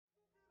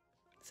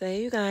So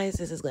hey you guys,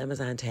 this is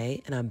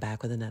Glamazante and I'm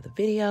back with another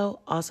video.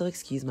 Also,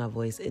 excuse my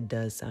voice, it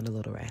does sound a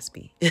little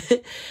raspy.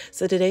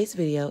 So today's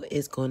video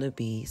is going to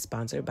be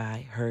sponsored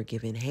by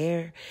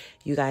HerGivenHair.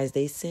 You guys,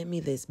 they sent me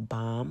this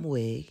bomb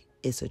wig.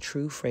 It's a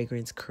true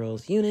fragrance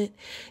curls unit.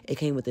 It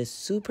came with this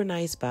super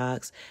nice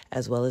box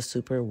as well as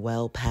super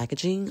well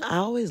packaging. I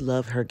always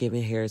love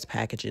HerGivenHair's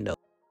packaging though.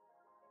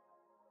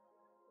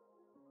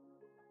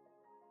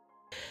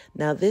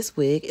 Now this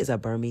wig is a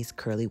Burmese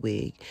curly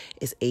wig.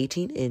 It's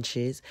 18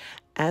 inches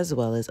as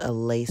well as a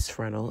lace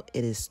frontal.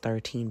 It is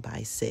 13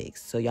 by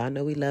 6. So y'all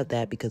know we love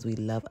that because we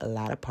love a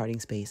lot of parting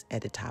space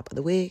at the top of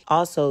the wig.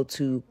 Also,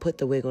 to put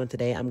the wig on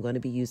today, I'm going to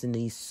be using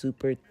these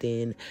super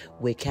thin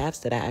wig caps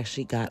that I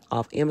actually got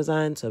off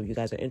Amazon. So if you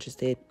guys are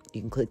interested,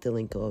 you can click the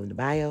link over in the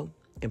bio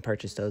and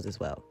purchase those as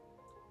well.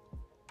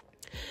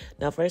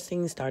 Now, first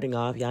thing starting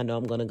off, y'all know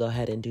I'm going to go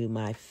ahead and do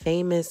my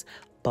famous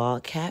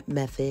ball cap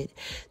method.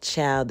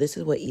 Child, this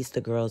is what eats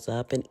the girls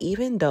up. And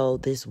even though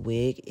this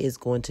wig is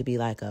going to be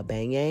like a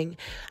bang-yang,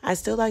 I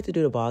still like to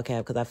do the ball cap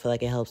because I feel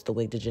like it helps the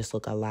wig to just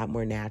look a lot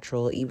more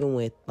natural. Even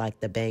with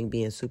like the bang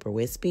being super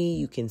wispy,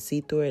 you can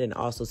see through it and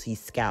also see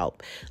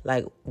scalp.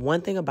 Like,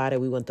 one thing about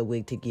it, we want the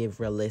wig to give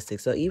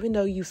realistic. So even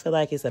though you feel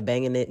like it's a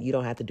bang in it, you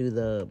don't have to do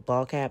the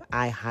ball cap.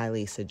 I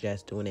highly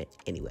suggest doing it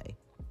anyway.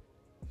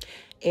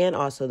 And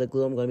also the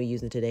glue I'm going to be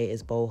using today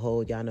is Bold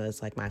Hold. Y'all know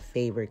it's like my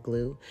favorite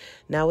glue.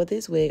 Now with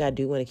this wig, I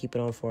do want to keep it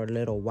on for a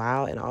little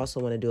while and also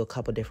want to do a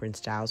couple different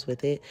styles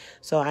with it.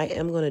 So I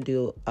am going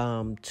to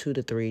do 2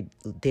 to 3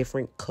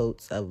 different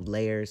coats of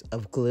layers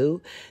of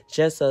glue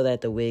just so that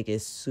the wig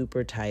is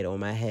super tight on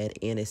my head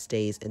and it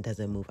stays and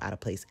doesn't move out of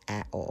place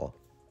at all.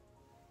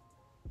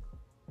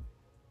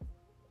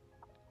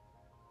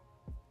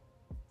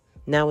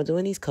 Now, with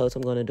doing these coats,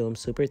 I'm going to do them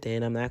super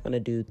thin. I'm not going to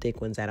do thick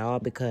ones at all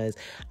because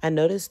I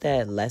noticed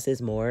that less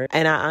is more.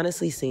 And I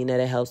honestly seen that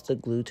it helps the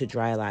glue to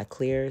dry a lot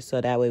clearer. So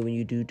that way, when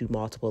you do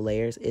multiple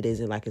layers, it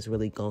isn't like it's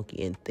really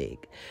gunky and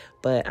thick.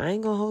 But I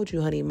ain't going to hold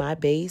you, honey. My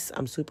base,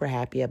 I'm super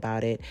happy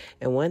about it.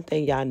 And one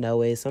thing y'all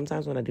know is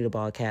sometimes when I do the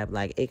ball cap,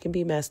 like it can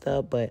be messed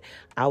up, but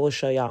I will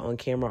show y'all on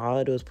camera. All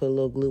I do is put a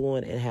little glue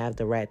on and have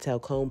the rat tail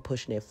comb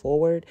pushing it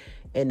forward.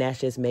 And that's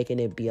just making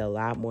it be a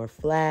lot more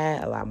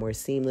flat, a lot more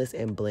seamless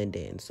and blend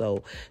in.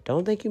 So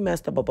don't think you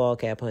messed up a ball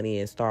cap, honey,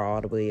 and start all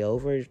the way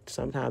over.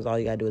 Sometimes all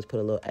you gotta do is put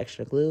a little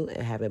extra glue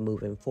and have it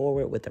moving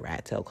forward with the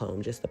rat tail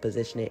comb just to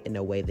position it in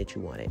the way that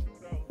you want it.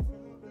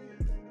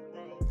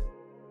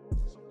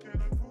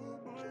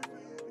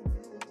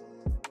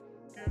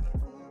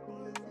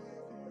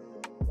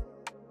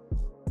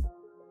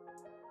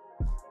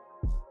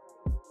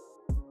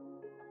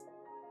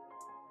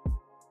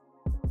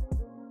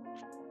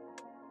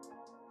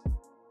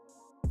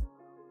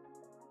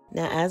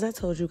 Now, as I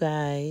told you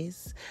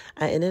guys,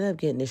 I ended up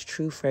getting this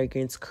true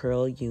fragrance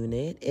curl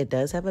unit. It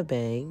does have a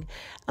bang.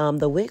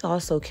 The wig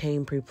also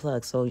came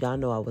pre-plucked, so y'all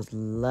know I was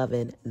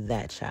loving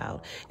that,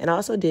 child. And I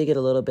also did get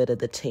a little bit of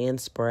the tan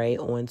spray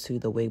onto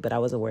the wig, but I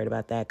wasn't worried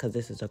about that because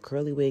this is a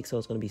curly wig, so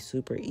it's going to be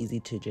super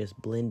easy to just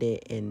blend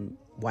it and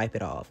wipe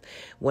it off.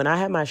 When I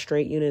had my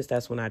straight units,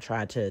 that's when I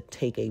tried to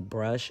take a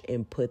brush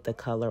and put the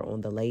color on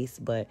the lace.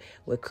 But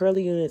with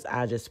curly units,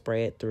 I just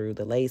spray it through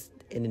the lace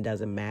and it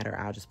doesn't matter.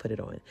 I'll just put it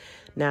on.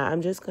 Now,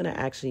 I'm just going to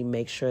actually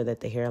make sure that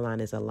the hairline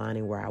is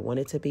aligning where I want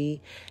it to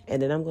be.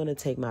 And then I'm going to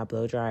take my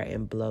blow dryer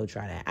and blow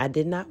dry that. I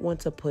did not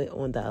want to put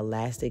on the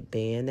elastic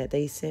band that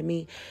they sent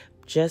me,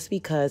 just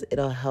because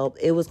it'll help.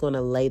 It was going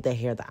to lay the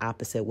hair the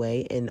opposite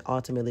way, and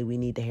ultimately we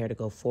need the hair to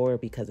go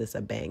forward because it's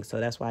a bang. So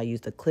that's why I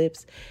used the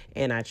clips,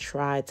 and I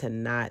tried to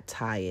not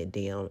tie it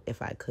down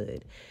if I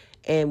could.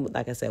 And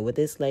like I said, with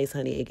this lace,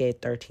 honey, it gave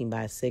 13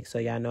 by 6. So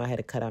y'all know I had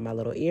to cut out my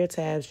little ear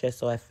tabs just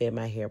so I fit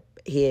my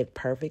head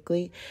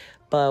perfectly.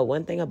 But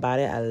one thing about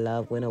it, I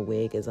love when a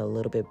wig is a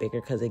little bit bigger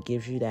because it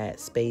gives you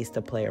that space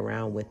to play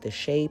around with the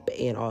shape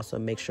and also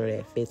make sure that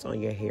it fits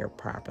on your hair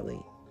properly.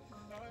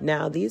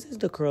 Now, these is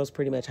the curls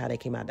pretty much how they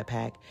came out the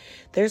pack.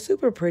 They're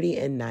super pretty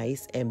and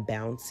nice and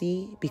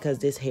bouncy because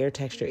this hair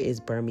texture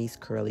is Burmese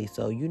curly.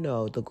 So, you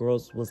know, the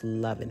girls was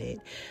loving it.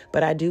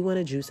 But I do want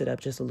to juice it up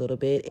just a little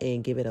bit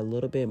and give it a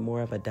little bit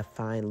more of a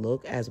defined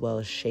look, as well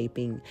as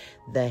shaping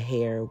the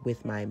hair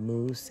with my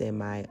mousse and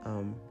my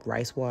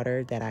rice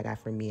water that I got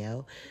from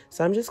Miel.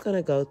 So I'm just going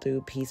to go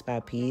through piece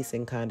by piece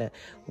and kind of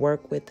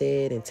work with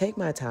it and take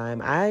my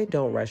time. I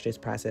don't rush this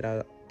process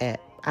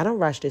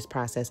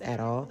at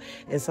all.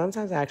 And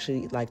sometimes I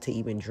actually like to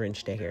even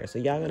drench the hair. So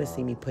y'all gonna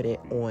see me put it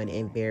on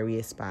in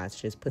various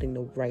spots, just putting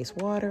the rice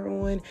water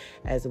on,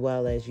 as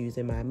well as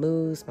using my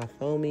mousse, my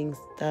foaming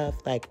stuff.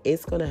 Like,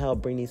 it's gonna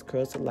help bring these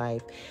curls to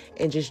life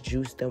and just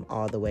juice them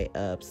all the way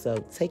up.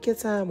 So take your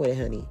time with it,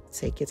 honey.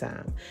 Take your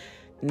time.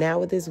 Now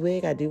with this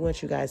wig, I do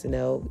want you guys to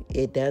know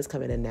it does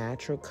come in a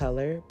natural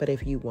color, but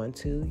if you want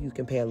to, you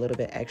can pay a little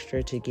bit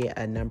extra to get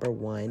a number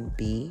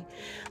 1B.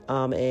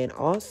 And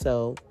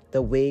also,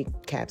 The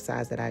wig cap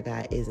size that I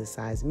got is a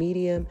size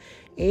medium.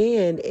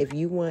 And if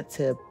you want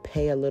to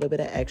pay a little bit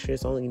of extra,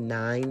 it's only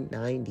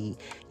 $9.90.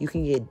 You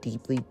can get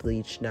deeply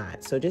bleached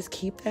knots. So just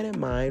keep that in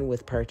mind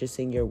with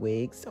purchasing your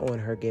wigs on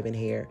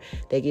HerGivenHair.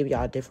 They give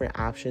y'all different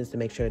options to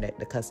make sure that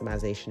the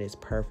customization is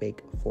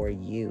perfect for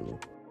you.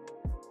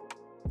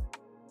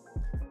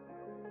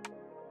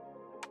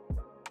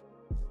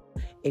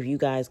 If you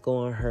guys go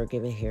on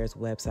HerGivenHair's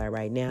website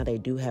right now, they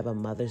do have a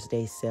Mother's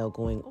Day sale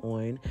going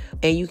on.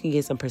 And you can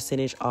get some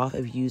percentage off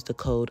if you use the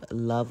code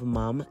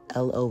LOVEMUM,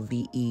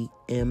 LOVEMUM.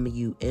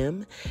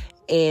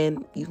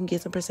 And you can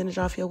get some percentage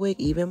off your wig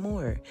even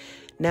more.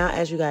 Now,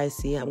 as you guys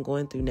see, I'm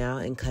going through now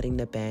and cutting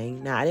the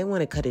bang. Now, I didn't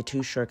want to cut it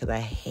too short because I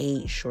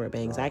hate short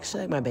bangs. I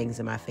actually like my bangs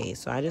in my face.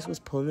 So I just was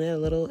pulling it a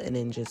little and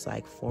then just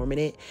like forming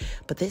it.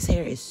 But this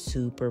hair is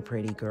super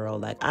pretty, girl.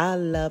 Like, I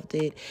loved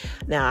it.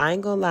 Now, I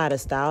ain't gonna lie, the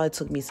style, it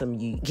took me some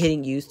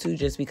getting used to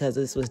just because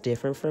this was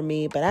different for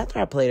me. But after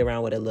I played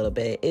around with it a little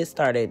bit, it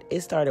started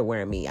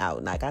wearing me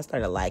out. Like, I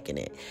started liking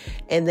it.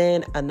 And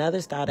then another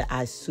style that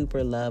I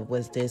super loved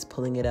was this,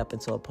 pulling it up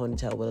into a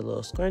ponytail with a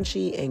little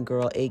scrunchie. And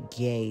girl, it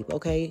gave,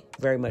 okay?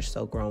 Very much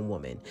so grown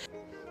woman.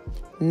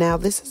 Now,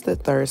 this is the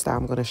third style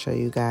I'm going to show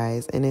you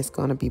guys. And it's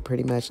going to be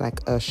pretty much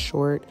like a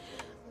short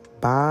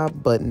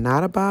bob, but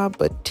not a bob,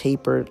 but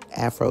tapered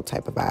afro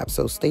type of vibe.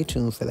 So stay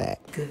tuned for that.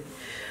 Good.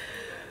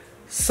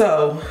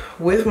 So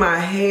with my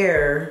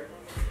hair,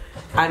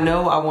 I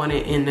know I want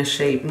it in the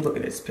shape. Look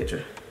at this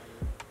picture.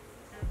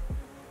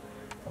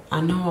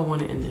 I know I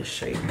want it in this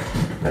shape,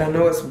 but I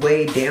know it's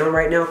way down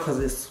right now because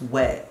it's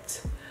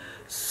wet.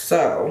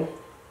 So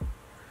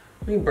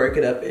let me break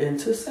it up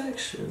into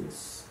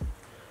sections.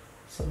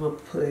 So I'm gonna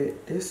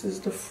put, this is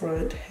the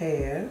front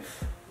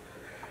half.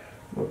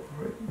 I'm gonna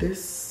break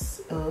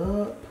this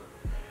up.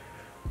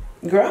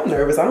 Girl, I'm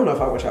nervous. I don't know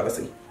if I want y'all to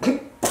see.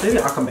 Maybe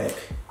I'll come back.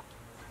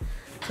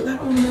 Cause I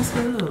don't want to mess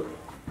it up.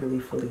 Really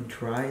fully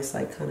dry. It's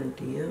like kind of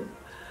damp.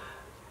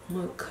 I'm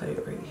gonna cut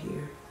it right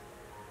here.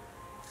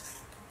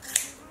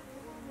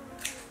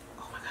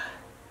 Oh my God.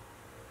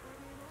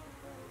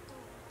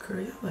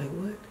 Girl, y'all like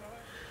what?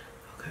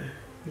 Okay.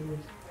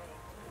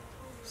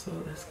 So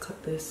let's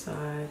cut this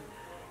side.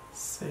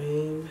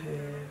 Same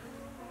half.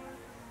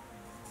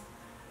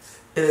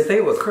 And the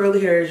thing with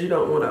curly hair is you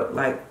don't want to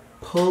like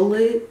pull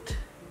it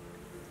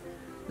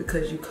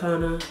because you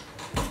kind of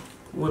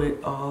want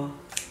it all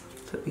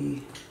to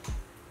be,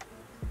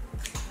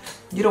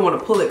 you don't want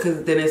to pull it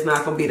because then it's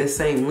not going to be the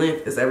same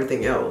length as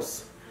everything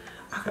else.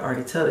 I can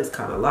already tell it's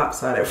kind of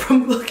lopsided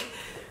from looking.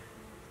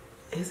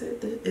 Is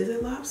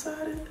it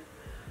lopsided?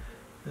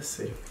 Let's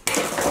see.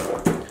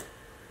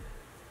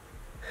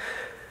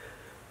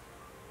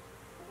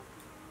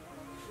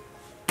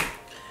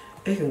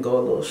 It can go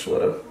a little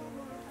shorter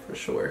for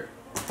sure.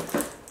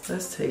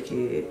 Let's take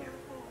it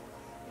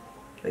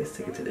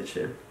to the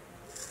chin.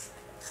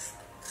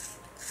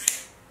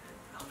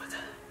 Oh my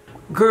God.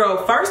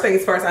 Girl, first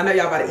things first, I know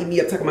y'all about to eat me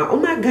up talking about, oh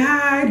my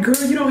God,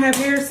 girl, you don't have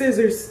hair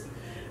scissors.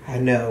 I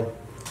know.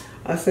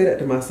 I say that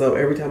to myself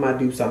every time I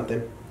do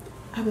something.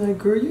 I be like,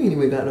 girl, you ain't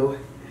even got no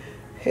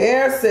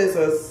hair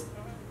scissors.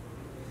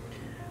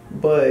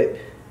 But,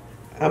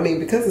 I mean,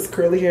 because it's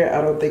curly hair,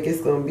 I don't think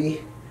it's gonna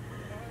be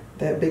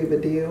that big of a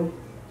deal.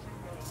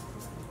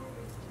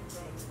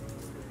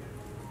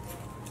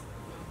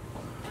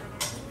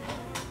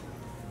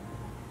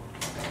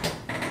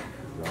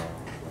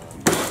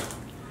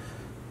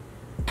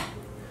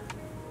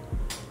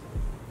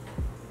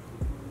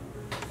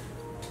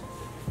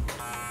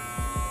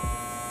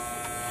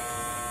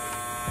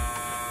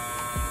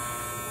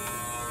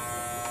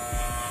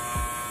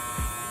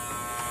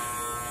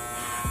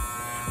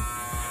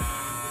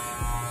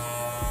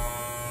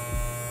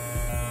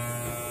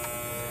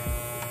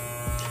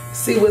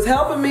 See, what's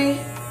helping me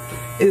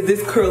is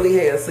this curly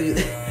hair. So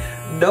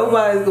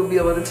nobody's gonna be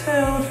able to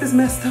tell if it's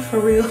messed up for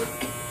real.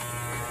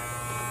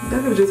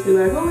 They're gonna just be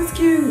like, oh, it's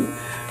cute.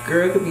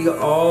 Girl, it could be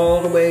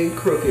all the way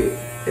crooked.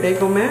 It ain't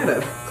gonna matter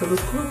because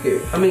it's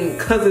crooked. I mean,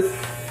 because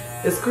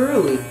it's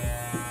curly.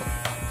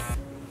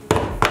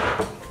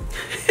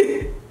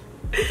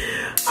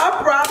 I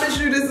promise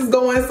you this is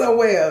going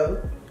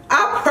somewhere.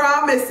 I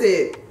promise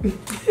it.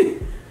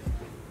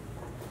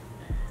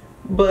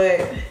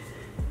 But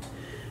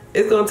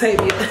it's gonna take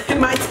me, it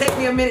might take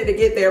me a minute to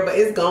get there, but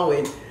it's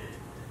going.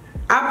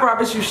 I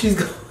promise you she's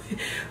going.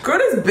 Girl,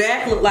 this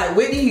back look like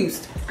Whitney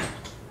Houston.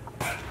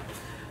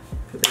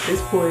 At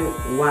this point,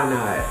 why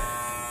not?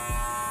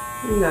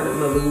 We ain't got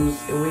nothing to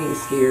lose and we ain't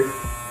scared.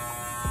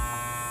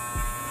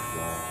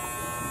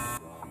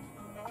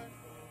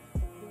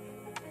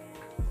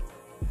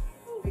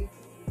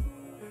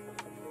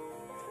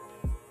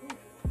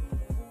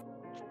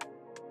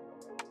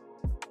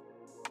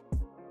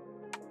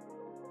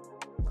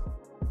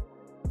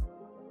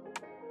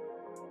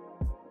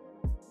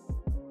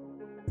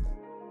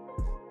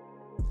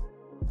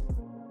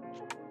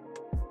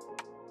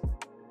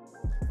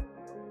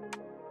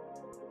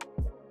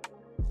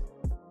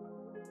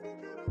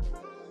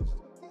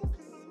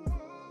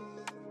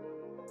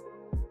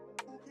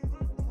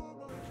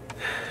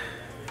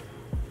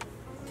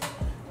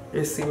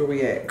 Let's see where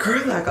we at.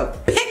 Girl, like a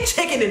pig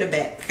chicken in the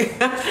back.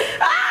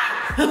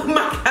 Ah! Oh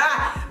my God.